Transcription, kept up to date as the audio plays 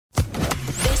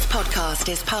podcast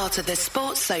is part of the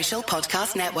Sports Social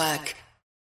Podcast Network.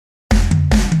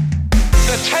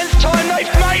 The 10th time they've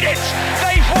made it!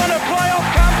 They've won a playoff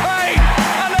campaign!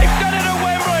 And they've done it at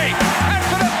Wembley! And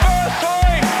for the first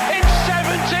time in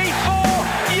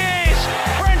 74 years,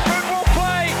 Brentford will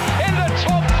play in the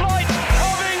top flight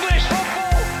of English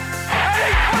football! And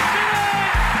he puts it in!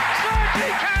 Sergi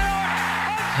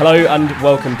Cannon! Hello and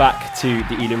welcome back to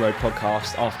the Ealing Road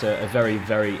podcast after a very,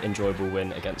 very enjoyable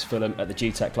win against Fulham at the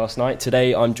G-Tech last night.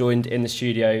 Today I'm joined in the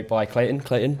studio by Clayton.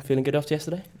 Clayton, feeling good after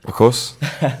yesterday? Of course.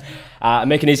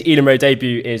 Making his Ealing Road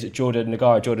debut is Jordan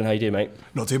Nagara. Jordan, how you doing, mate?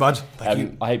 Not too bad, thank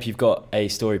you. I hope you've got a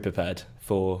story prepared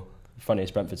for the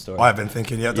funniest Brentford story. I have been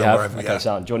thinking, yeah, don't worry. Okay,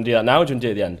 sound. Do you want to do that now or do you want to do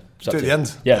it at the end? Do it at the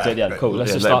end. Yeah, do it at the end. Cool.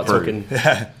 Let's just start talking.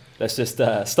 Yeah. Let's just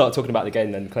start talking about the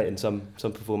game then. Clayton, some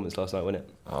performance last night, wasn't it?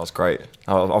 That was great.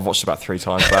 I've watched it about 3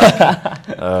 times back.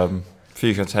 A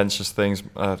few contentious things,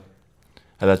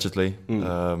 allegedly.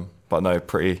 But no,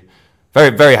 very,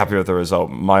 very happy with the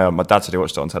result. My dad said he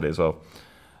watched it on telly as well.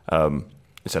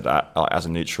 He said that as a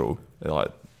neutral,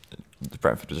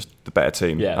 Brentford was just the better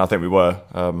team. Yeah. And I think we were.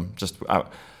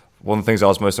 One of the things I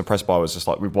was most impressed by was just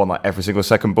we won every single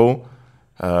second ball.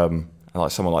 And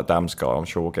someone like Damsgaard, I'm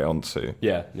sure we'll get on to.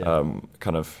 Yeah.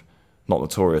 Kind of not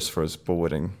notorious for his ball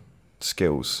winning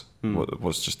skills.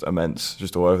 Was just immense,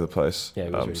 just all over the place. Yeah,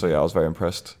 really so I was very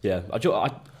impressed. Yeah,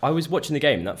 I was watching the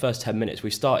game in that first 10 minutes. We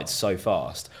started so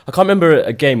fast. I can't remember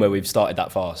a game where we've started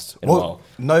that fast in a while.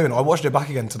 No, I watched it back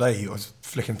again today. I was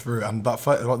flicking through, and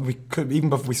that we could, even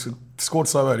before we scored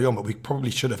so early on, but we probably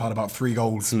should have had about 3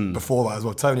 goals before that as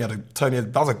well. Tony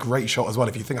that was a great shot as well.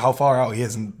 If you think how far out he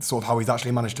is and sort of how he's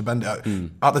actually managed to bend it out.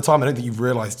 At the time, I don't think you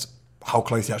realised how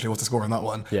close he actually was to scoring that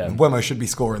one. Yeah. And Wemo should be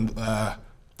scoring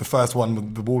the first one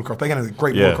with the ball across. But again, a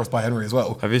great ball across by Henry as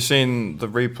well. Have you seen the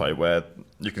replay where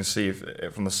you can see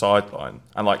it from the sideline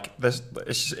and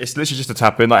it's literally just a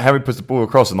tap in? Henry puts the ball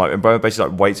across and Mbeumo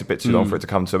basically waits a bit too long for it to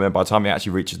come to him. And by the time he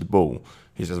actually reaches the ball,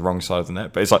 he's at the wrong side of the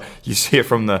net. But it's you see it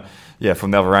from the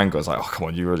other angle. It's oh come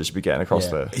on, you really should be getting across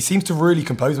there. He seems to really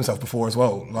compose himself before as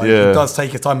well. He does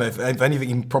take his time. If anything,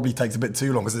 he probably takes a bit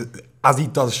too long because as he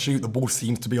does shoot, the ball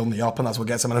seems to be on the up, and that's what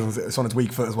gets him. And it's on his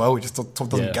weak foot as well. He just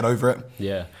doesn't get over it.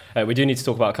 Yeah, we do need to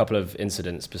talk about a couple of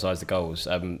incidents besides the goals.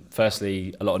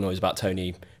 Firstly, a lot of noise about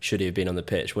Tony. Should he have been on the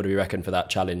pitch? What do we reckon for that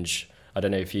challenge? I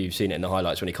don't know if you've seen it in the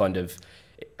highlights when he kind of.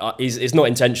 It's not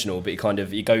intentional, but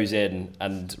he goes in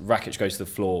and Rakic goes to the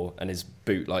floor and his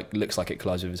boot looks like it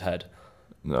collides with his head.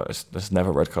 No, it's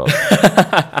never a red card.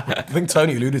 I think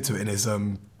Tony alluded to it in his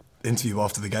interview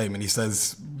after the game, and he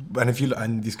says,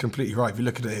 and he's completely right. If you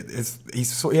look at it,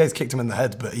 he's kicked him in the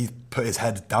head, but he's put his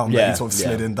head down there. He sort of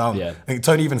slid in down. Yeah. I think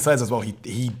Tony even says as well,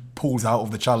 he pulls out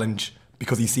of the challenge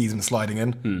because he sees him sliding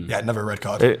in. Yeah, never a red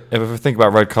card. If we think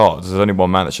about red cards, there's only one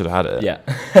man that should have had it.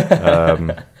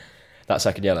 Yeah. That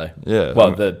second yellow. Yeah.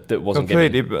 Well, that wasn't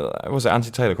completely. given. Was it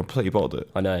Anthony Taylor completely bottled it?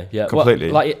 I know. Yeah.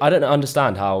 Completely. Well, I don't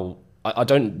understand how. I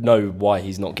don't know why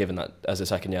he's not given that as a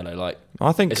second yellow.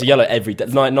 I think it's a yellow every day.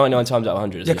 99 times out of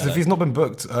 100. Yeah, because if he's not been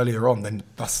booked earlier on, then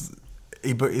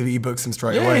he books him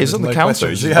straight away. He's on the counter.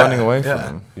 He's just running away from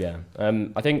him. Yeah.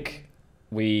 I think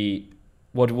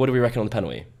What do we reckon on the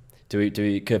penalty?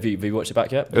 Have you watched it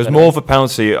back yet? It was more of a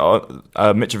penalty.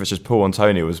 Mitrovic's pull on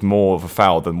Tony was more of a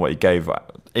foul than what he gave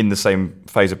in the same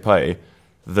phase of play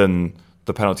than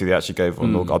the penalty they actually gave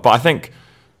on Norgard. But I think.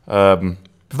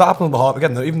 If that happened on the half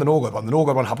again, even the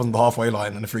Norgard one happened on the halfway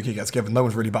line, and the free kick gets given. No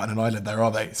one's really batting an eyelid there,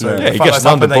 are they? So he gets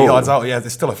done the ball. Yards out. Yeah,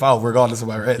 it's still a foul regardless of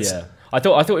where it is. Yeah, I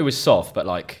thought it was soft, but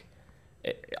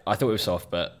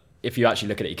if you actually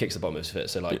look at it, he kicks the bottom of his foot.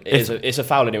 So it's a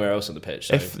foul anywhere else on the pitch.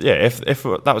 So. If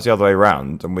that was the other way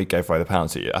around and we gave away the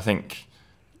penalty, I think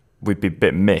we'd be a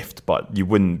bit miffed, but you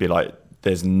wouldn't be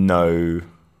there's no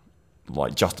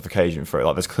justification for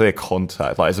it. There's clear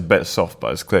contact. It's a bit soft,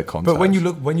 but it's clear contact. But when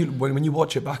you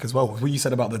watch it back as well, what you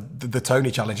said about the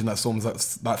Tony challenge in that Storms,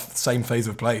 that same phase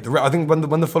of play. I think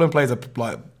when the Fulham players are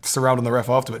surrounding the ref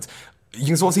afterwards, you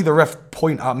can sort of see the ref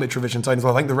point at Mitrovic and Tony as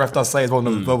well. I think the ref does say as well,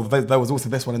 there was also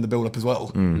this one in the build-up as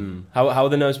well. How were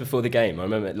the nerves before the game? I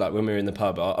remember when we were in the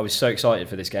pub, I was so excited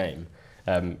for this game.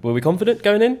 Were we confident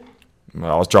going in? Well,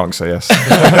 I was drunk, so yes.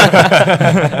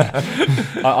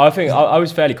 I think I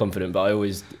was fairly confident, but I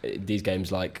always, these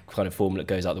games, kind of formula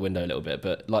goes out the window a little bit.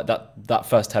 But that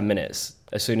first 10 minutes,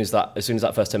 as soon as that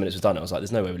first 10 minutes was done, I was like,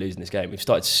 there's no way we're losing this game. We've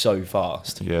started so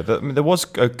fast. Yeah, there was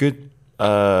a good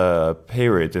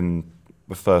period in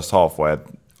the first half where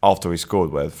after we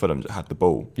scored where Fulham had the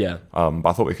ball. Yeah. But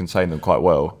I thought we contained them quite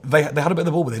well. They had a bit of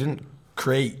the ball, but they didn't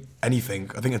create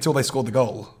anything. I think until they scored the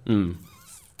goal.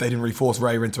 they didn't really force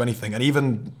Raya into anything. And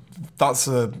even that's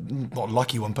not a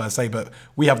lucky one per se, but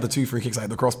we have the 2 free kicks at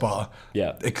the crossbar.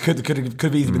 Yeah. It could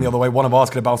have easily been the other way. One of ours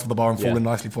could have bounced off the bar and fallen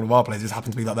nicely for one of our players. It just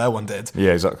happened to be that their one did.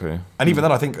 Yeah, exactly. And even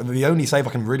then, I think the only save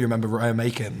I can really remember Raya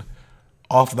making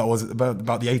after that was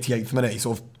about the 88th minute. He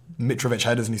sort of Mitrovic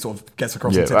headers and he sort of gets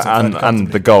across and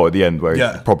the goal at the end where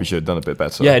he probably should have done a bit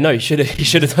better. Yeah, no, he should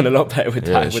have done a lot better with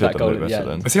that goal at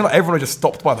the end. It seemed like everyone had just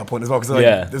stopped by that point as well, because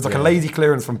there was like a lazy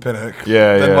clearance from Pinnock,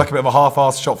 then like a bit of a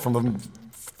half-assed shot from them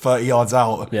 30 yards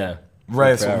out. Yeah.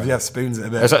 Raya sort of spoons it a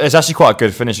bit. It's actually quite a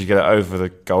good finish. You get it over the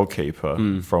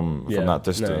goalkeeper from that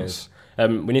distance. We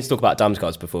need to talk about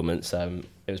Damsgaard's performance. It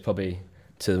was probably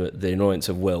to the annoyance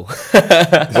of Will.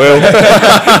 Will,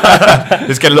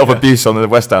 he's getting a lot of abuse on the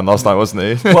West Ham last night, wasn't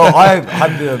he? Well, I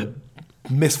had the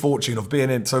misfortune of being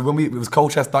in. So when it was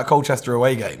Colchester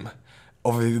away game,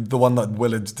 obviously the one that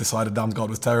Will had decided Damsgaard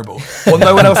was terrible. What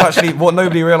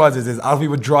nobody realises is as we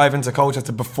would drive into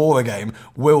Colchester before the game,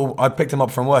 I picked him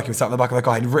up from work. He was sat in the back of the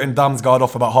car. He'd written Damsgaard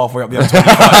off about halfway up the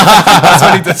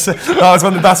M25.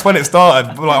 That's when it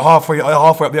started. Like halfway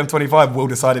up the M25, Will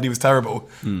decided he was terrible.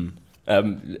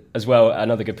 As well,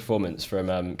 another good performance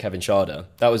from Kevin Schade.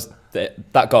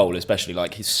 That goal, especially,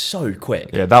 like, he's so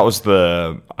quick. Yeah, that was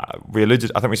we alluded.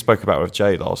 I think we spoke about it with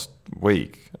Jay last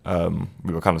week.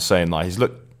 We were kind of saying like he's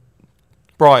looked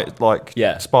bright, like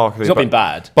sparkly. He's not been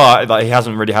bad, but like he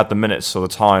hasn't really had the minutes or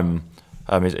the time.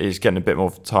 He's getting a bit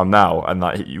more time now, and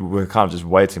like we were kind of just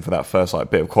waiting for that first like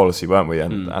bit of quality, weren't we?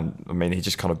 And I mean, he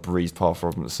just kind of breezed past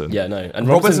Robinson. Yeah, no, and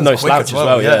Robinson's no slouch as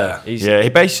well. Yeah, he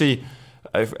basically.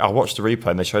 I watched the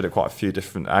replay and they showed it quite a few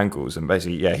different angles, and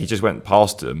basically, he just went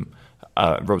past him.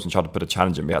 Robinson tried to put a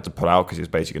challenge in, but he had to pull out because he was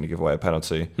basically going to give away a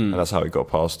penalty, and that's how he got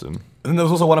past him. And there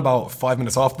was also one about 5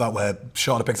 minutes after that where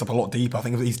Schade picks up a lot deeper. I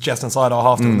think he's just inside our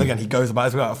half, and again he goes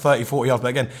about 30, 40 yards, but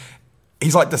again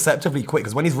he's like deceptively quick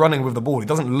because when he's running with the ball, he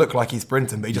doesn't look like he's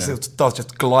sprinting, but he just does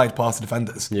glide past the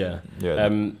defenders. Yeah.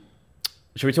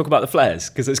 Should we talk about the flares?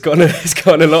 Because it's got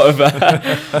a lot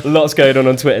of lots going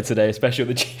on Twitter today, especially on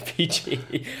the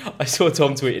GPG. I saw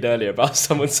Tom tweeted earlier about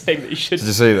someone saying that he should. Did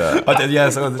you see that? I did. Yeah,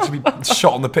 so it should be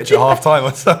shot on the pitch at half time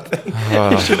or something.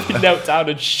 He should be knelt down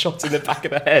and shot in the back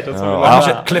of the head or something like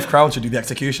that. Cliff Crown should do the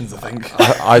executions, I think.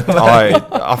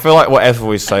 I feel like whatever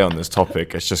we say on this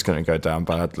topic, it's just going to go down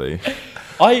badly.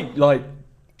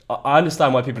 I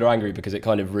understand why people are angry because it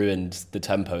kind of ruined the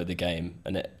tempo of the game,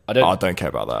 and I don't care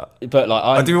about that. But like,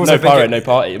 I do also no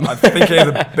party. I think it is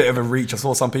a bit of a reach. I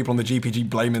saw some people on the GPG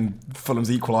blaming Fulham's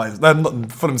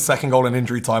Fulham's second goal in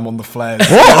injury time on the flares.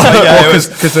 What? It was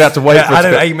because they had to wait for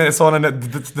it. 8 minutes on, and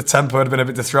the tempo had been a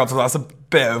bit disrupted. That's a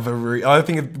bit of a reach. I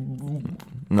think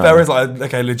there is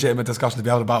legitimate discussion to be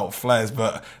had about flares,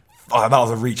 but. That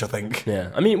was a reach, I think.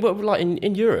 Yeah, I mean, like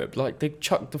in Europe, like they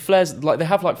chuck the flares, like they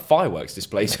have like fireworks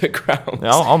displays at grounds.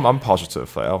 Yeah, I'm partial to a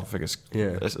flare. I think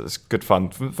it's good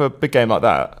fun for a big game like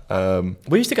that.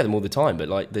 We used to get them all the time, but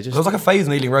like they just. There was like a phase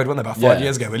in Ealing Road, wasn't there, about 5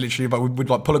 years ago? We'd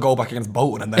like pull a goal back against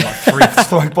Bolton, and then like 3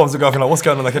 strike bombs would go off, and like, what's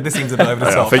going on? Like this seems a bit over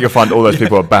the top. I think you'll find all those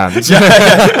people are banned.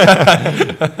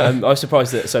 I was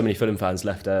surprised that so many Fulham fans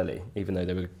left early, even though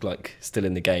they were like still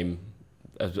in the game.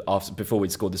 Before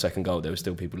we'd scored the second goal, there were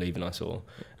still people leaving. I saw.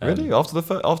 Really? After I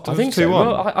think 2-1? So.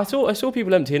 Well, I saw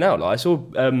people emptying out. Like I saw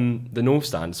the North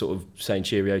stand sort of saying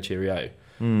cheerio, cheerio.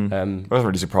 I wasn't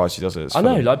really surprised he does it. I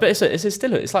know, like, but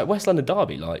it's like West London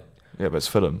derby, like. Yeah, but it's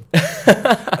Fulham.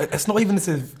 It's not even this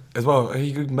as well.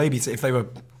 You could maybe if they were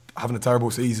having a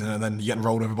terrible season and then you're getting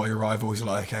rolled over by your rivals, you're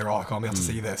like, okay, right, I can't be able to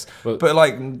see this. But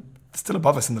like. Still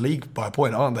above us in the league by a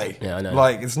point, aren't they? Yeah, I know.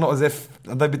 Like, it's not as if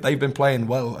they've been playing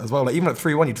well as well. Like, even at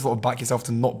 3-1, you sort of back yourself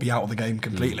to not be out of the game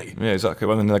completely. Yeah, exactly.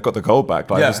 When they got the goal back,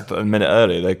 just a minute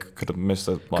early, they could have missed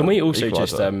a. Can we also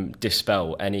just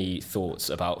dispel any thoughts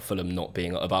about Fulham not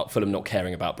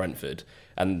caring about Brentford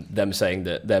and them saying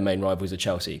that their main rivals are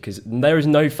Chelsea? Because there is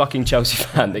no fucking Chelsea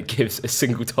fan that gives a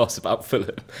single toss about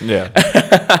Fulham. Yeah,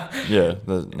 yeah.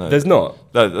 There's not.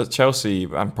 Chelsea,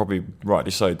 and probably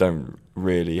rightly so, don't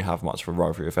really have much of a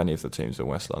rivalry with any of the teams in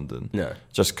West London. No,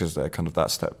 just because they're kind of that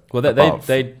step. Well, not that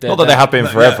they have been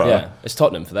forever. Yeah, it's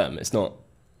Tottenham for them. It's not.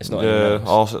 Yeah,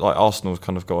 Arsenal's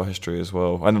kind of got a history as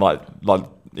well, and like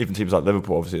even teams like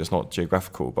Liverpool. Obviously, it's not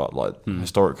geographical, but like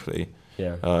historically,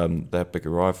 they're bigger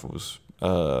rivals.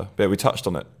 But we touched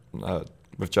on it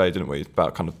with Jay, didn't we?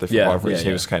 About kind of different rivalries.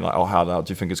 He was kind of like, how loud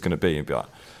do you think it's going to be? And be like,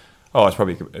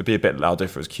 it'd be a bit louder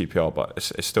if it was QPR, but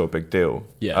it's still a big deal.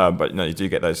 Yeah. But you do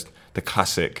get the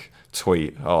classic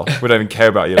tweet. Oh, we don't even care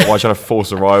about you. Like, why are you trying to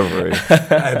force a rivalry?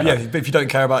 If you don't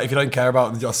care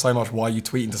about just so much, why are you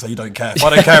tweeting to say you don't care? If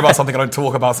I don't care about something, I don't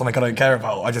talk about something I don't care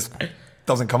about.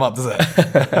 doesn't come up, does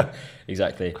it?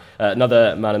 Exactly.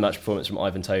 Another man of the match performance from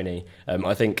Ivan Toney.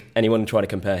 I think anyone trying to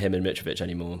compare him and Mitrovic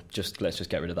anymore, let's just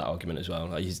get rid of that argument as well.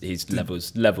 Like he's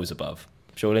levels above.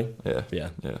 Surely? Yeah.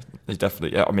 He's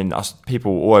definitely. Yeah, I mean,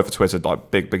 people all over Twitter,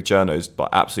 like big journos, like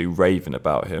absolutely raving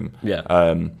about him.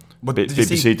 Yeah. But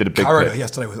BBC did a big Carragher bit.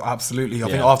 yesterday was absolutely. I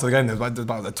think after the game there was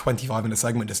about a 25-minute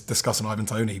segment just discussing Ivan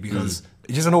Toney because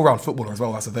he's just an all-round footballer as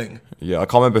well. That's the thing. Yeah, I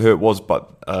can't remember who it was,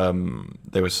 but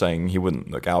they were saying he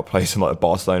wouldn't look out of place in like the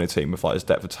Barcelona team with like his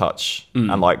depth of touch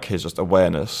and like his just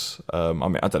awareness. I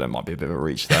mean, I don't know, it might be a bit of a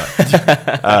reach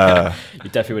that. You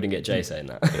definitely wouldn't get Jay saying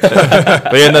that.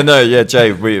 But yeah,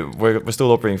 Jay, we're still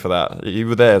lobbying for that. You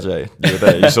were there, Jay. You were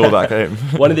there. You saw that game.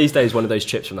 One of these days, one of those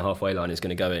chips from the halfway line is going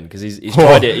to go in because he's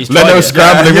tried it. Leno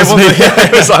scrambling, wasn't he?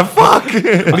 It was like, fuck.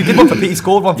 Well, he did one for Pete. He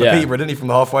scored one for Peterborough, didn't he, from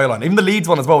the halfway line? Even the Leeds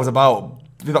one as well was about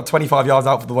 25 yards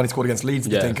out for the one he scored against Leeds,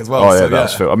 I think, as well. Oh, yeah,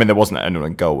 that's true. I mean, there wasn't anyone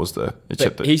in goal, was there?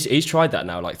 He's tried that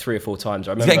now like 3 or 4 times.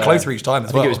 I remember, he's getting closer each time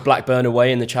as well. I think it was Blackburn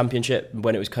away in the Championship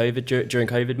when it was COVID, during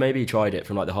COVID maybe. He tried it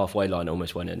from like the halfway line,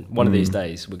 almost went in. One of these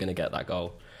days, we're going to get that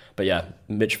goal. But yeah,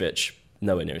 Mitrovic,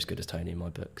 nowhere near as good as Toney in my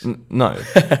books. No,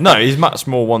 he's much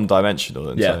more one-dimensional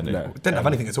than Toney. No. Didn't have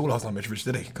anything at all last time, Mitrovic,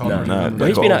 did he? No.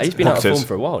 He's been out of form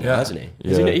for a while now, hasn't he?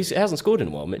 Yeah. He hasn't scored in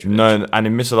a while, Mitrovic. No, and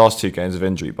he missed the last 2 games of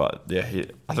injury, but yeah,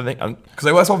 I don't think... Because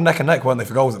they were sort of neck and neck, weren't they,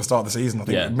 for goals at the start of the season? I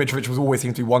think Mitrovic was always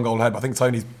seemed to be 1 goal ahead, but I think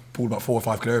Toney's pulled about 4 or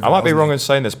 5 clear. I might be wrong in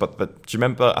saying this, but do you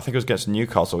remember, I think it was against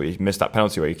Newcastle, he missed that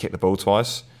penalty where he kicked the ball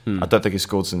twice. I don't think he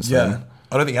scored since then.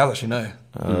 I don't think he has actually, no.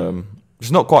 It's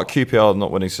not quite QPR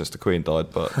not winning since the Queen died,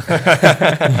 but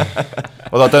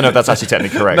well, I don't know if that's actually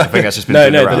technically correct. I think that's just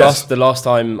been the last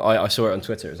time I saw it on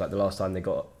Twitter, it was like the last time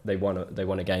they won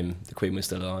a game, the Queen was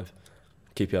still alive.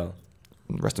 QPR.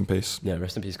 Rest in peace. Yeah,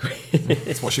 rest in peace, Queen.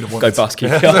 That's what she'd have wanted. Go bust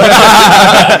QPR.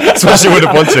 That's what she would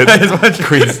have wanted.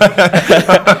 Queen.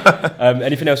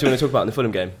 Anything else you want to talk about in the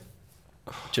Fulham game?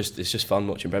 It's just fun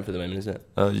watching Brentford at the moment, isn't it?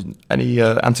 Any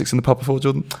antics in the pub before,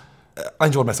 Jordan? I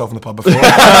enjoyed myself in the pub before.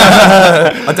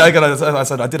 As I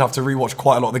said, I did have to rewatch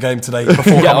quite a lot of the game today before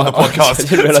coming on the podcast. I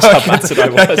didn't realise how battered I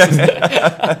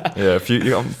was. You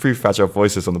got a few fragile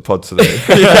voices on the pod today.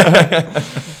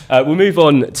 We'll move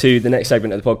on to the next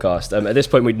segment of the podcast. At this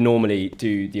point, we'd normally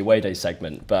do the away days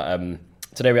segment, but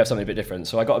today we have something a bit different.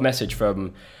 So I got a message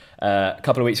from a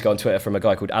couple of weeks ago on Twitter from a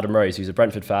guy called Adam Rose, who's a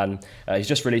Brentford fan. He's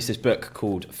just released this book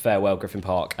called Farewell Griffin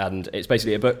Park, and it's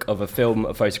basically a book of a film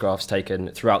of photographs taken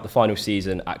throughout the final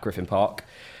season at Griffin Park.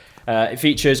 It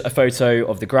features a photo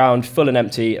of the ground full and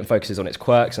empty and focuses on its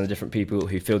quirks and the different people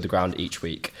who filled the ground each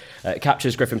week. It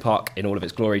captures Griffin Park in all of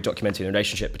its glory, documenting the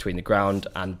relationship between the ground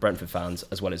and Brentford fans,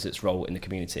 as well as its role in the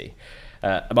community.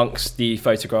 Amongst the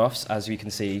photographs, as you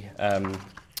can see,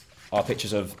 are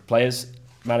pictures of players,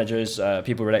 managers,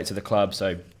 people related to the club.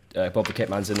 So Bob the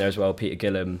Kitman's in there as well, Peter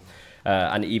Gillam,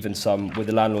 and even some with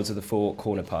the landlords of the 4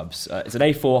 corner pubs. It's an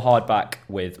A4 hardback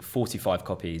with 45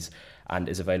 copies and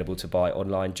is available to buy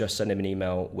online. Just send him an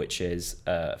email, which is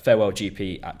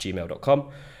farewellgp@gmail.com.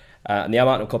 And the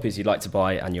amount of copies you'd like to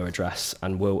buy and your address,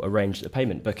 and we'll arrange the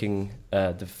payment. Booking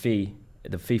the fee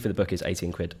for the book is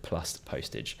 £18 plus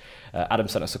postage. Adam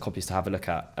sent us the copies to have a look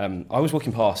at. I was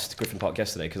walking past Griffin Park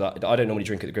yesterday because I don't normally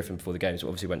drink at the Griffin before the games, but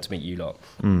obviously went to meet you lot.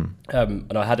 And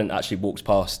I hadn't actually walked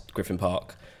past Griffin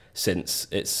Park since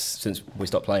we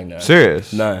stopped playing there.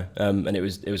 Serious? No, and it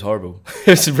was horrible.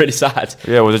 It was really sad.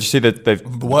 Yeah, well, did you see that they're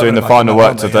doing the final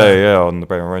work today? Yeah, on the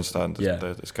Bremen Road stand.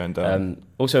 It's going down.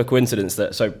 Also a coincidence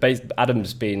that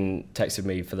Adam's been texting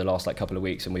me for the last couple of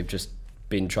weeks, and we've just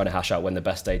been trying to hash out when the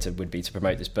best day would be to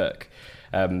promote this book.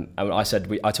 And I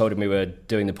told him we were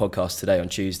doing the podcast today on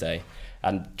Tuesday,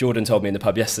 and Jordan told me in the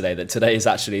pub yesterday that today is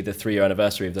actually the 3-year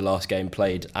anniversary of the last game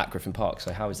played at Griffin Park.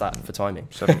 So how is that for timing?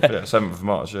 7th of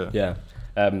March, yeah.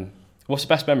 What's the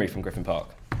best memory from Griffin Park,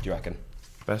 do you reckon?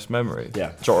 Best memory?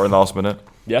 Yeah. Jota in last minute.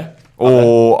 Yeah?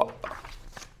 Or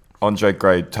Andre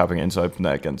Gray tapping it into open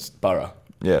net against Borough.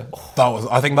 Yeah.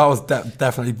 I think that was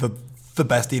definitely the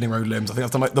best Ealing Road limbs. I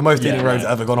think that's the most Ealing Road's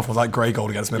ever gone off was that Gray goal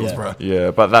against Middlesbrough.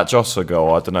 Yeah, but that Jossa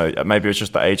goal, I don't know, maybe it's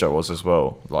just the age I was as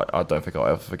well. I don't think I'll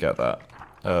ever forget that.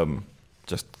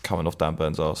 Just coming off Dan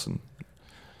Burns' arse. And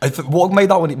what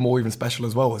made that one more even special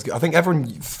as well was I think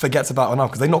everyone forgets about it now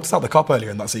because they knocked us out the cup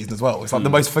earlier in that season as well. It's like the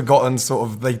most forgotten sort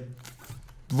of, they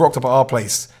rocked up at our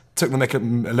place, took the mick a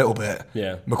little bit.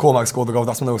 Yeah. McCormack scored the goal.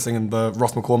 That's when they were singing the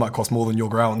Ross McCormack cost more than your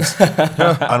grounds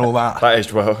and all that. That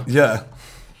aged well. Yeah.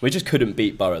 We just couldn't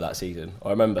beat Borough that season. I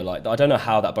remember, I don't know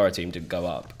how that Borough team didn't go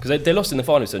up because they lost in the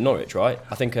finals to Norwich, right?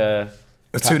 I think it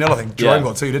was 2-0. I think Jerome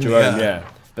got 2, didn't he? Yeah.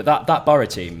 But that Borough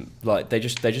team, like they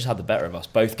just had the better of us.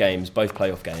 Both games, both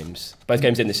playoff games, both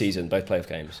games in the season, both playoff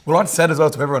games. Well, I'd said as well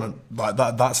to everyone like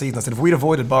that season. I said if we'd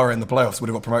avoided Borough in the playoffs, we'd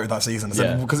have got promoted that season. I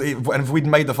said, because and if we'd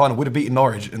made the final, we'd have beaten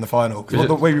Norwich in the final.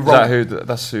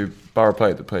 That's who Borough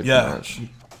played. That played Norwich.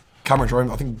 Cameron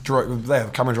Jerome, I think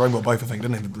Cameron Jerome got both. I think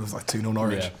didn't he? It was like 2-0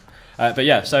 Norwich.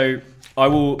 So I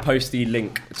will post the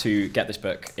link to get this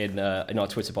book in our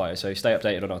Twitter bio. So stay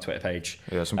updated on our Twitter page.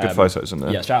 Yeah, some good photos in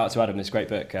there. Yeah, shout out to Adam. It's a great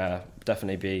book.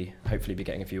 Definitely hopefully be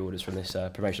getting a few orders from this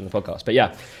promotion of the podcast. But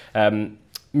yeah,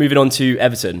 moving on to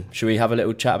Everton. Should we have a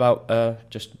little chat about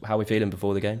just how we're feeling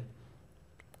before the game?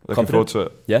 Looking forward to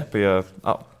it. Yeah. Be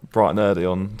up bright and early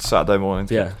on Saturday morning.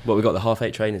 Yeah. Well, we got the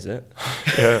 8:30 train, is it?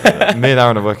 Yeah. Me and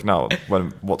Aaron are working out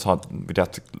what time we'd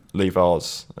have to leave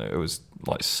ours. It was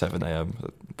like 7 a.m.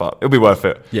 But it'll be worth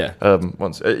it. Yeah.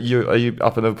 Once are you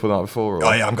up in Liverpool the night before? Or?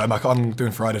 Oh yeah, I'm going back. I'm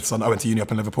doing Friday to Sunday. I went to uni up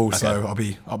in Liverpool, so I'll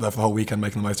be up there for the whole weekend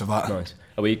making the most of that. Nice.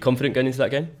 Are we confident going into that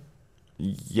game?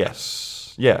 Yes.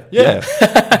 Yeah. Yeah,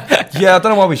 I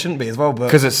don't know why we shouldn't be as well, but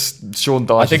because it's Sean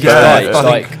Dyche. I think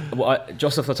it's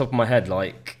just off the top of my head,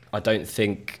 like I don't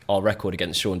think our record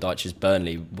against Sean Dyche's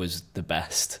Burnley was the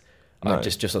best. No.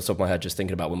 Just off the top of my head, just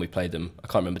thinking about when we played them, I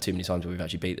can't remember too many times where we've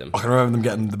actually beat them. I can remember them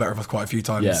getting the better of us quite a few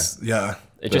times. Yeah.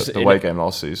 The away game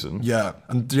last season. Yeah,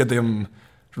 and you had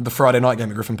the Friday night game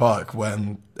at Griffin Park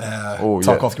when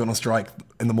Tarkowski went on strike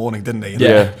in the morning, didn't he?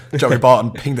 And Joey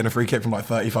Barton pinged in a free kick from like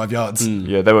 35 yards.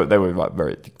 Yeah, they were like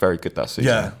very, very good that season.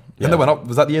 Yeah. And they went up.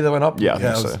 Was that the year they went up? Yeah, I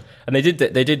think so. And they did.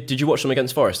 Did you watch them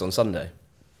against Forest on Sunday?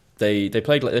 They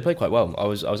played quite well. I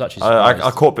was actually surprised. I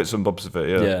caught bits and bobs of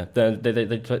it. Yeah.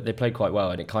 They played quite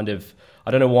well, and it kind of. I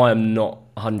don't know why I'm not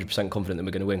 100% confident that we're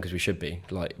going to win, because we should be.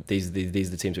 Like these are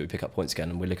the teams that we pick up points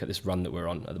again, and we look at this run that we're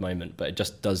on at the moment. But it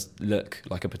just does look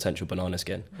like a potential banana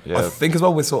skin. Yeah. I think as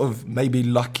well we're sort of maybe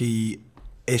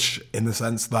lucky-ish in the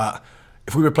sense that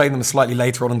if we were playing them slightly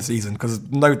later on in the season, because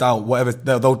no doubt whatever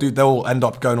they'll do, they'll end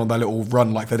up going on their little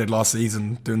run like they did last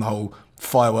season, doing the whole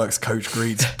fireworks, coach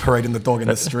greets, parading the dog in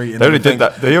the street. They already did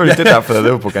that. They already did that for the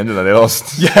Liverpool game, didn't they? They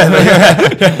lost.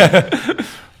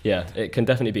 Yeah, it can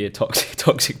definitely be a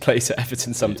toxic place at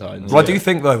Everton sometimes. Well, I do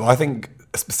think though. I think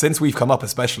since we've come up,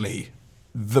 especially,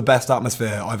 the best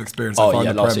atmosphere I've experienced so far in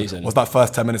the last Prem season was that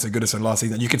first 10 minutes at Goodison last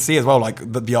season. You could see as well, like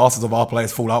the arses of our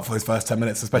players fall out for those first 10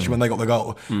 minutes, especially when they got the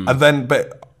goal. And then,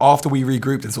 but after we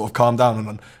regrouped and sort of calmed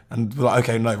down and we're like,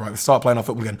 okay, no, right, we start playing our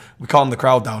football again. We calmed the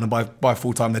crowd down, and by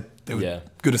full time they were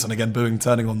Goodison again, booing,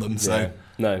 turning on them. So. Yeah.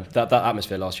 No, that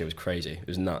atmosphere last year was crazy. It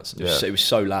was nuts. It was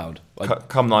so loud.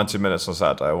 Come 90 minutes on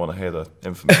Saturday, I want to hear the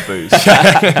infamous boos.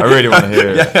 I really want to hear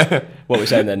it. What we're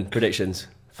saying then? Predictions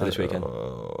for this weekend?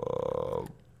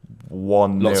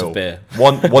 1-0. Lots of beer.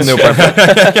 1-0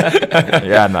 Brentford.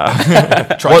 Yeah, no.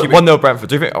 1-0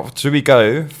 Brentford. Do we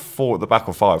go 4 at the back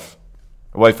or 5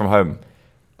 away from home?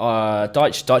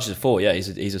 Dyche is a 4. Yeah,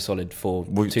 he's a solid 4.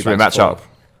 Should we match up?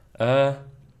 I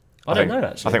don't know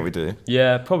actually. I think we do.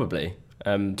 Yeah, probably.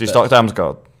 Do you start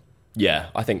Damsgaard? Yeah,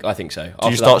 I think so. Do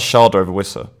you start Sharda over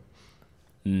Wissa?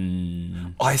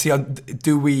 I see.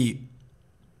 Do we?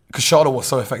 Because Sharda was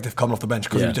so effective coming off the bench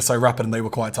because he was just so rapid and they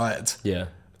were quite tired. Yeah.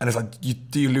 And it's like,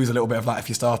 do you lose a little bit of that if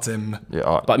you start him?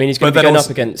 Yeah, but I mean, he's going to be going up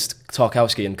against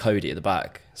Tarkowski and Cody at the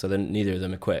back, so then neither of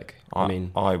them are quick. I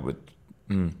would.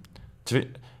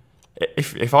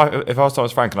 If I was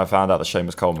Thomas Frank and I found out that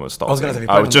Seamus Coleman was starting,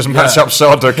 I would just match up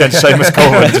Sharda against Seamus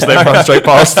Coleman and just then run straight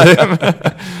past him.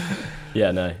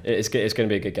 Yeah, no, it's going to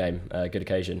be a good game, a good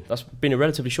occasion. That's been a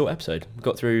relatively short episode. We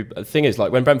got through. The thing is,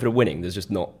 like when Brentford are winning, there's just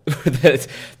not. We're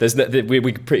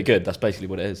pretty good. That's basically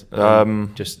what it is.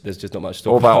 There's just not much to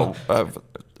talk about. I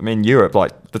mean, Europe,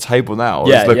 like the table now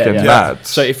is looking mad.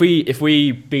 So if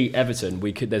we beat Everton,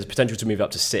 there's potential to move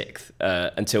up to 6th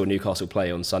until Newcastle play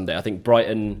on Sunday. I think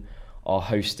Brighton are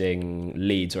hosting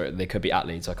Leeds, or they could be at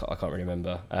Leeds. I can't really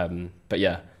remember. But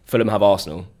yeah, Fulham have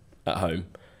Arsenal at home.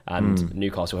 And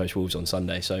Newcastle host Wolves on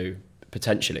Sunday, so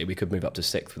potentially we could move up to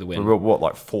 6th for the win. We're what,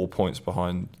 like 4 points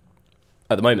behind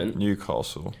at the moment?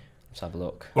 Newcastle. Let's have a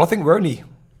look. Well, I think we're only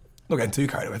not getting too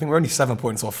carried away. I think we're only 7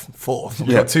 points off 4th.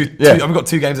 We've got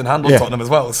 2 games in hand on Tottenham as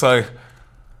well. So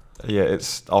yeah,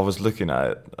 I was looking at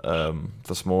it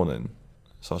this morning,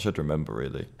 so I should remember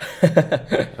really.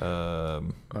 I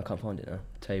can't find it now.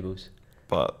 Tables.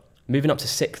 But moving up to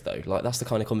 6th though, like that's the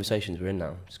kind of conversations we're in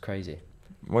now. It's crazy.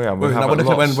 Well, yeah,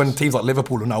 when teams like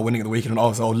Liverpool are now winning at the weekend,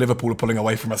 and Liverpool are pulling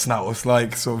away from us now, it's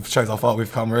like sort of shows how far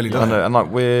we've come, really. Doesn't it? And like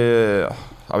we're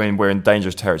in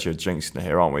dangerous territory of jinxing it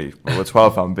here, aren't we? We're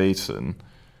 12 unbeaten,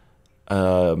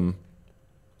 but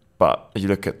you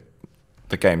look at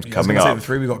the games coming up. The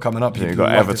 3 we got coming up. You've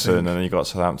got Everton, and then you got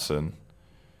Southampton.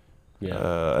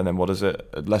 Yeah. And then what is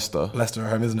it? Leicester. Leicester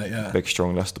at home, isn't it? Yeah. Big,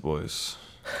 strong Leicester boys.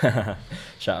 Shout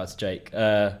out to Jake.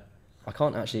 I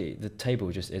can't actually. The table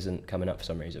just isn't coming up for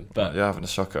some reason. But You're having a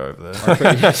shocker over there. I'm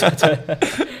pretty,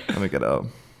 Let me get it up.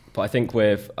 but I think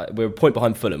we're a point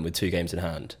behind Fulham with 2 games in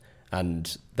hand,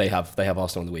 and they have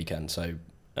Arsenal on the weekend, so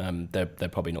they're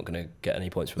probably not going to get any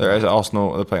points from There that. is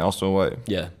Arsenal. They're playing Arsenal away.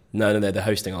 Yeah, no, they're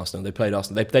hosting Arsenal. They played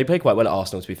Arsenal. They played quite well at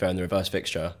Arsenal, to be fair, in the reverse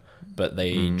fixture, but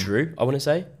they drew. I want to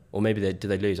say, or maybe did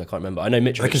they lose? I can't remember. I know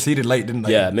Mitrovic. They conceded late, didn't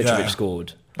they? Yeah, Mitrovic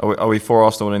scored. Are we for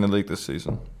Arsenal winning the league this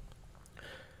season?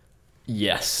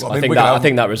 Yes, Well, I mean,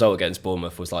 think that result against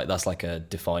Bournemouth was that's like a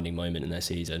defining moment in their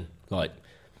season. Like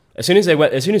as soon as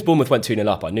Bournemouth went 2-0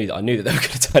 up, I knew that they were going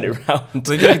to turn it around.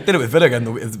 They did it with Villa again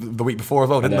the week before as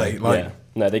well, didn't they? Like, yeah.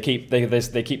 No, they keep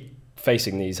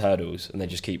facing these hurdles and they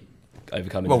just keep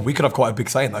overcoming. well, them. we could have quite a big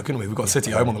say in that, couldn't we? We've got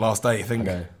City home on the last day, I think.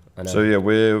 I know. So yeah,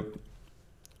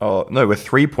 we're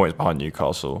 3 points behind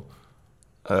Newcastle.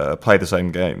 Play the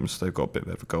same games. They've got a bit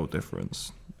of a goal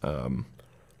difference.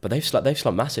 But they've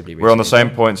slumped massively recently. We're on the same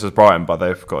points as Brighton, but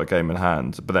they've got a game in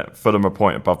hand. But then Fulham are a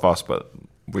point above us, but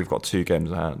we've got 2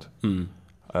 games in hand.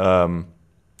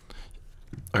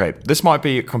 Okay, this might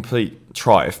be a complete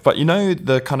trife, but you know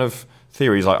the kind of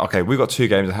theory is like, okay, we've got 2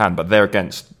 games in hand, but they're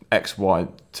against X, Y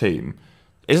team.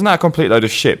 Isn't that a complete load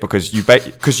of shit? Because you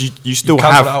still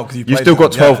cancelled it out 'cause you you've played still them,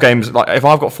 got 12 yeah. games. Like if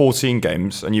I've got 14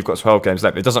 games and you've got 12 games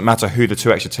left, it doesn't matter who the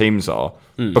 2 extra teams are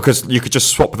because you could just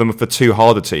swap them for 2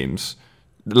 harder teams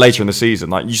later in the season.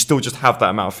 Like you still just have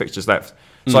that amount of fixtures left.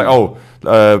 It's like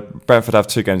Brentford have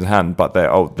 2 games in hand, but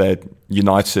they're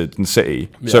United and City,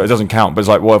 so it doesn't count. But it's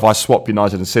like, well, if I swap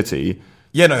United and City.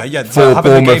 So For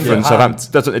Bournemouth and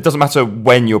Southampton, it doesn't matter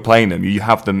when you're playing them. You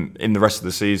have them in the rest of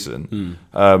the season.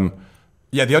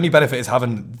 The only benefit is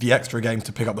having the extra games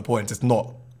to pick up the points. It's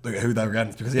not who they're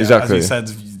against because Exactly. as you said,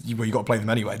 you got to play them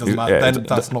anyway. It doesn't matter. Yeah, Then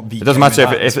that's not the. It doesn't game matter in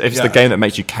hand. if it's the game that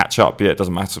makes you catch up. Yeah, it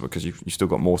doesn't matter because you still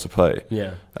got more to play.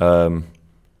 Yeah.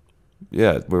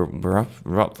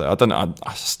 We're up there. I don't know.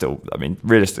 I mean,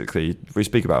 realistically, we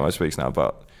speak about it most weeks now,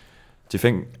 but do you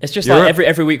think It's just like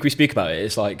every week we speak about it.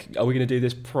 It's like, are we going to do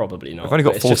this? Probably not. We've only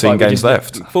got But it's just 14 we games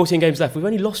left. 14 games left. We've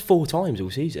only lost 4 times all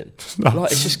season.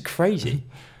 Like it's just crazy.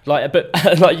 Like, but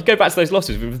like you go back to those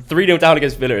losses. We were 3-0 down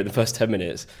against Villa in the first 10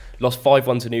 minutes. Lost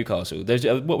 5-1 to Newcastle.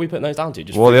 What are we putting those down to?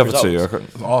 Just Well, the freak other 2.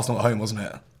 results? Arsenal at home, wasn't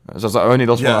it? So it's like only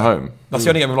lost 1 at home. That's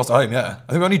the only game we've lost at home. Yeah, I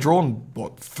think we've only drawn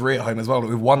 3 at home as well.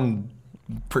 We've won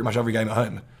pretty much every game at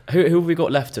home. Who have we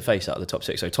got left to face out of the top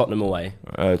 6? So Tottenham away,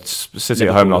 City at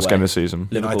Liverpool home last away. game of the season.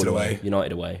 Liverpool away.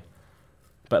 United away.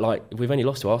 But like we've only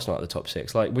lost to Arsenal out of the top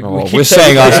 6. Like We're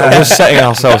setting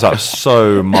ourselves up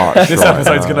so much. This right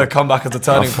episode's now. going to come back as a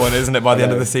turning point, isn't it? By the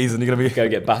end of the season, you're going to be go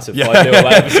get battered 5-0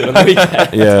 away Everton on the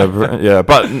weekend.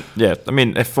 But I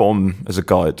mean, if Fulham is a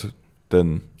guide,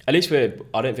 then At least I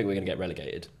don't think we're going to get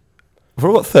relegated. we've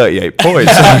all got 38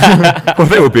 points. I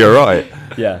think we'll be all right.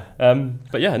 Yeah,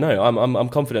 but yeah, no, I'm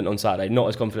confident on Saturday. Not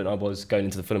as confident I was going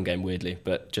into the Fulham game, weirdly,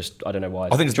 but just I don't know why.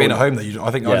 I think it's being at home that you.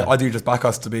 I think Yeah. I do just back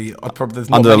us to be. There's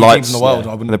not Under the many lights, teams in the world.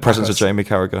 yeah. I wouldn't In the back presence of us. Jamie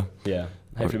Carragher. Yeah,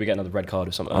 hopefully we get another red card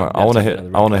or something. All right, I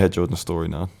want to hear Jordan's story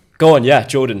now. Go on, yeah,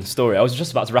 Jordan's story. I was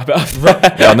just about to wrap it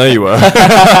up. Yeah, I know you were.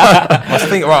 I was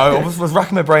thinking, right, I was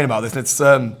racking my brain about this, and it's.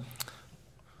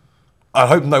 I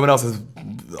hope no one else has.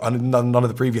 None of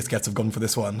the previous guests have gone for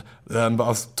this one, but I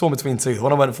was torn between 2. The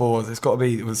one I went for was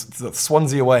it was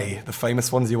Swansea away, the famous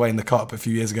Swansea away in the cup a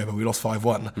few years ago, but we lost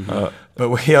 5-1. But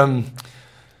we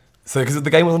so because the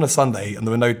game was on a Sunday and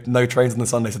there were no trains on the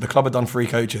Sunday, so the club had done 3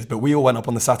 coaches, but we all went up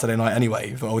on the Saturday night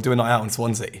anyway. So we'll do a night out in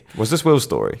Swansea. Was this Will's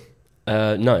story?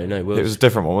 No, Will's. It was a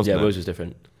different one, wasn't it? Yeah, Will's was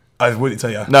different. I would tell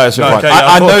you. No, it's fine. okay,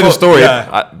 I know the thought- story,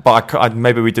 yeah. but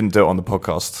maybe we didn't do it on the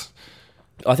podcast.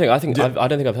 I don't think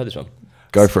I've heard this one.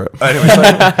 Go for it. Anyway,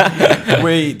 so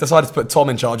we decided to put Tom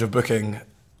in charge of booking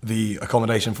the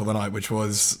accommodation for the night, which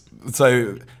was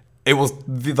it was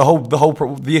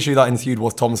the issue that ensued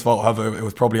was Tom's fault. However, it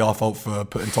was probably our fault for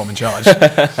putting Tom in charge.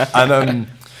 And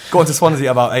got into Swansea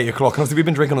at about 8 o'clock. And obviously we've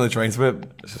been drinking on the trains. We're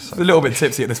a little bit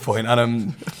tipsy at this point,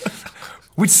 and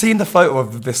we'd seen the photo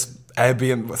of this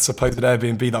supposed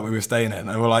Airbnb that we were staying in,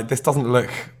 and we're like, this doesn't look.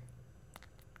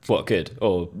 What, good?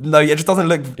 Or No, it just doesn't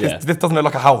look. Yeah. This doesn't look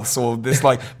like a house, or this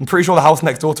like. I'm pretty sure the house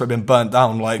next door to it had been burnt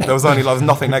down. Like there was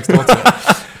nothing next door to it.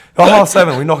 About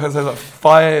 7:30, we knock. There's about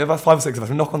 5 or 6 of us.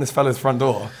 We knock on this fella's front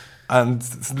door, and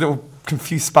this little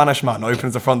confused Spanish man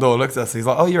opens the front door, looks at us. He's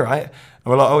like, "Oh, you're right." And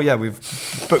we're like, "Oh yeah, we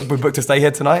booked to stay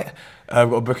here tonight. We've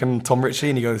got a booking Tom Ritchie,"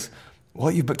 and he goes,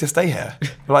 what, you booked to stay here?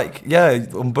 We're like, yeah,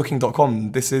 on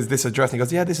booking.com, this is this address. And he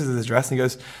goes, yeah, this is this address. And he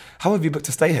goes, how have you booked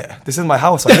to stay here? This is my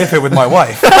house. I live here with my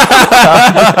wife. So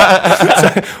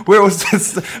we're all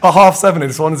just at 7:30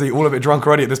 in Swansea, all a bit drunk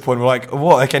already at this point. We're like,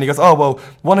 what? Okay. And he goes, oh, well,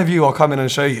 one of you, I'll come in and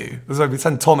show you. So we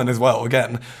send Tom in as well,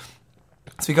 again.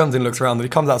 So he comes in, looks around, and he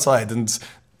comes outside, and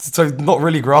so not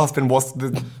really grasping what's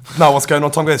going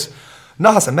on. Tom goes,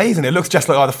 no, that's amazing. It looks just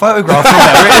like the photograph from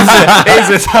there. It is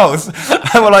this house.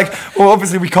 And we're like, well,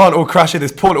 obviously we can't all crash in.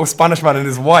 This poor little Spanish man and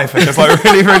his wife are just like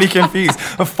really, really confused.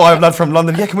 5 lads from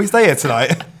London. Yeah, can we stay here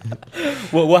tonight?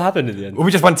 What happened in the end? Well,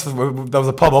 we just went to, there was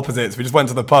a pub opposite, so we just went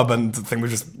to the pub and I think we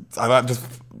just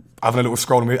having a little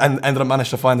scroll, and ended up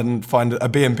managed to find a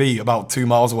B&B about 2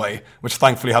 miles away, which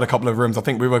thankfully had a couple of rooms. I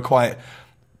think we were quite...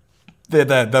 There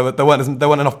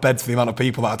weren't enough beds for the amount of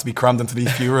people that had to be crammed into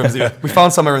these few rooms. Yeah, we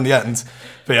found somewhere in the end,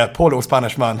 but yeah, poor little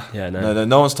Spanish man. Yeah,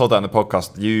 no one's told that in the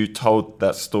podcast. You told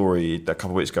that story a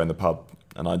couple of weeks ago in the pub,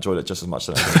 and I enjoyed it just as much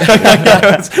as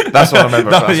that's what I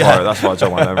remember. That's what I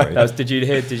jogged my memory. Did you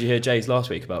hear Jay's last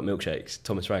week about milkshakes?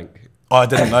 Thomas Frank. Oh, I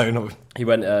didn't know. No. He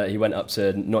went up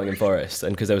to Nottingham Forest,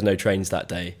 and because there was no trains that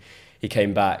day, he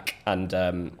came back and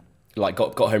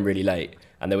got home really late.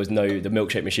 And the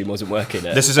milkshake machine wasn't working.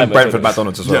 This is in Brentford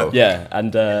McDonald's as well. Yeah,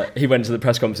 and he went to the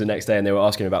press conference the next day and they were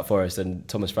asking him about Forest, and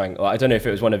Thomas Frank, I don't know if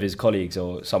it was one of his colleagues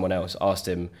or someone else, asked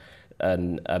him,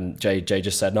 and Jay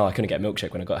just said, no, I couldn't get a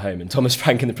milkshake when I got home. And Thomas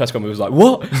Frank in the press conference was like,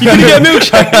 what? You couldn't get a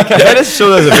milkshake? Yeah, there's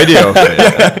a video of it.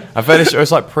 Yeah. I finished, it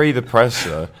was like pre the press.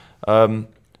 I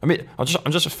mean, I'm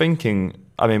just thinking.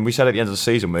 I mean, we said at the end of the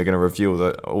season we're going to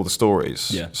review all the stories.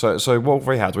 Yeah. So what have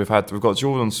we had? We've got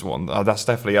Jordan's one. Oh, that's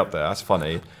definitely up there. That's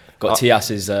funny. Got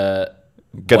Tias's.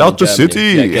 Get out the city.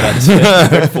 Yeah, get out the city.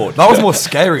 That was more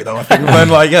scary though. I think when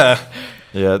yeah.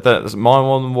 My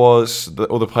one was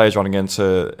all the players running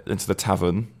into the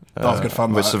tavern. That was good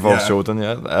fun. Which involves Jordan,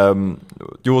 yeah. My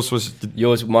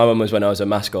one was when I was a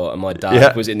mascot and my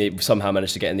dad was somehow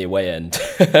managed to get in the away end.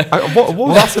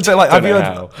 Well, that's a bit like. Have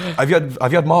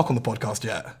you had Mark on the podcast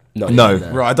yet? No.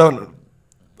 Right, I don't.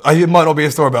 It might not be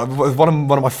a story about. One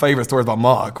of my favourite stories about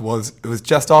Mark was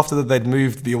just after they'd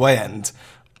moved the away end.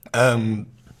 From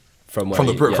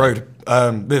the Brook Road.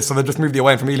 So they just moved the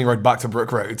away end from Ealing Road back to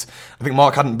Brook Road. I think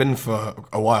Mark hadn't been for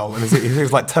a while, and he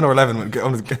was like 10 or 11 when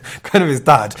going with his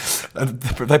dad. And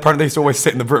they apparently used to always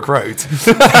sit in the Brook Road.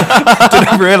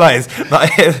 Didn't realise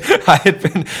that I had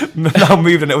been now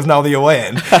moved and it was now the away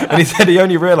end. And he said he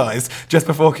only realised just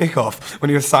before kickoff when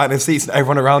he was sat in his seats and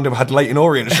everyone around him had Leyton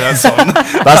Orient shirts on.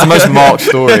 That's the most Mark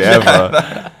story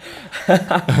ever.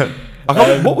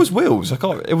 What was Will's?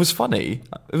 It was funny.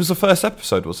 It was the first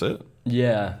episode, was it?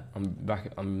 Yeah,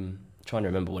 I'm trying to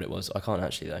remember what it was. I can't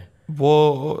actually though.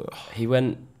 What? He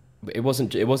went. It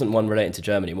wasn't one relating to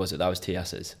Germany, was it? That was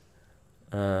TS's.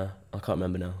 I can't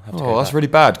rember now. That's really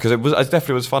bad because it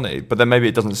definitely was funny. But then maybe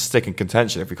it doesn't stick in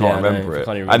contention if we can't remember it.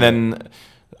 And then.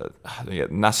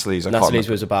 Natalie's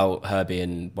was about her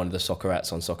being one of the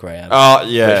Soccerettes on Soccer AM. Oh,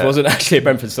 yeah. Which wasn't actually a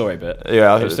Brentford story, but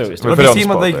yeah, it was still. Have you seen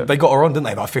when they got her on, didn't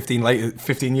they? About 15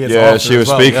 years. Yeah, she was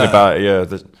speaking about it. Yeah,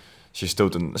 she still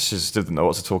didn't know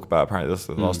what to talk about. Apparently, that's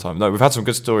the last time. No, we've had some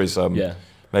good stories.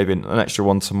 Maybe an extra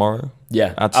one tomorrow.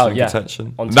 Yeah, add some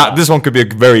contention. This one could be a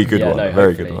very good one. No,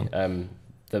 very good one.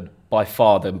 By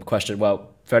far the question.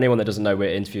 Well, for anyone that doesn't know,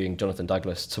 we're interviewing Jonathan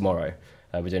Douglas tomorrow.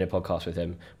 We're doing a podcast with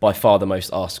him. By far, the most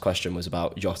asked question was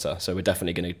about Jota, so we're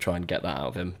definitely going to try and get that out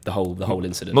of him. The whole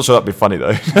incident. Not sure that'd be funny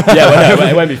though.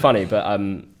 It won't be funny, but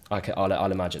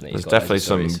I'll imagine that there's definitely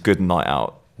some good night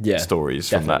out stories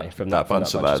from that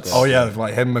bunch of lads. Oh yeah,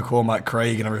 like him, McCormack,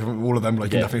 Craig, and everything. All of them, you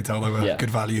can definitely tell they were good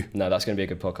value. No, that's going to be a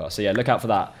good podcast. So yeah, look out for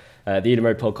that. The Ealing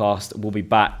Road podcast will be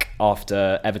back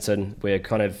after Everton. We're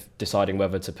kind of deciding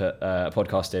whether to put a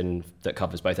podcast in that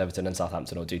covers both Everton and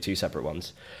Southampton or do two separate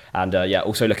ones. And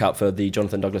also look out for the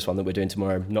Jonathan Douglas one that we're doing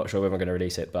tomorrow. Not sure when we're going to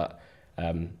release it, but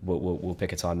we'll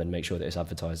pick a time and make sure that it's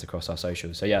advertised across our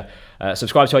socials. So yeah,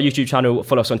 subscribe to our YouTube channel,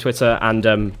 follow us on Twitter,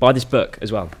 and buy this book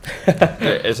as well.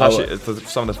 It's actually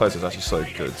some of the photos are actually so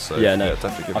good. So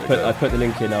definitely give it a go. I put the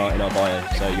link in our bio,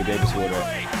 so you'll be able to order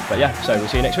it. But yeah, so we'll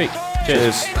see you next week.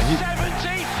 Cheers. 74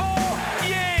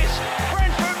 years,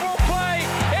 Brentford will play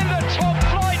in the top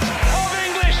flight of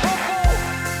English football.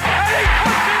 And he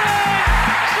puts it in!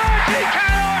 Sergi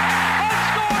Cannon has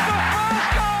scored the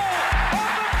first goal of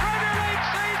the Premier League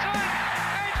season.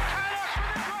 It's Cannos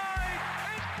for the try.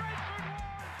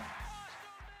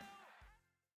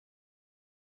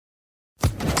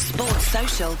 It's Brentford. Sports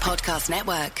Social Podcast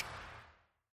Network.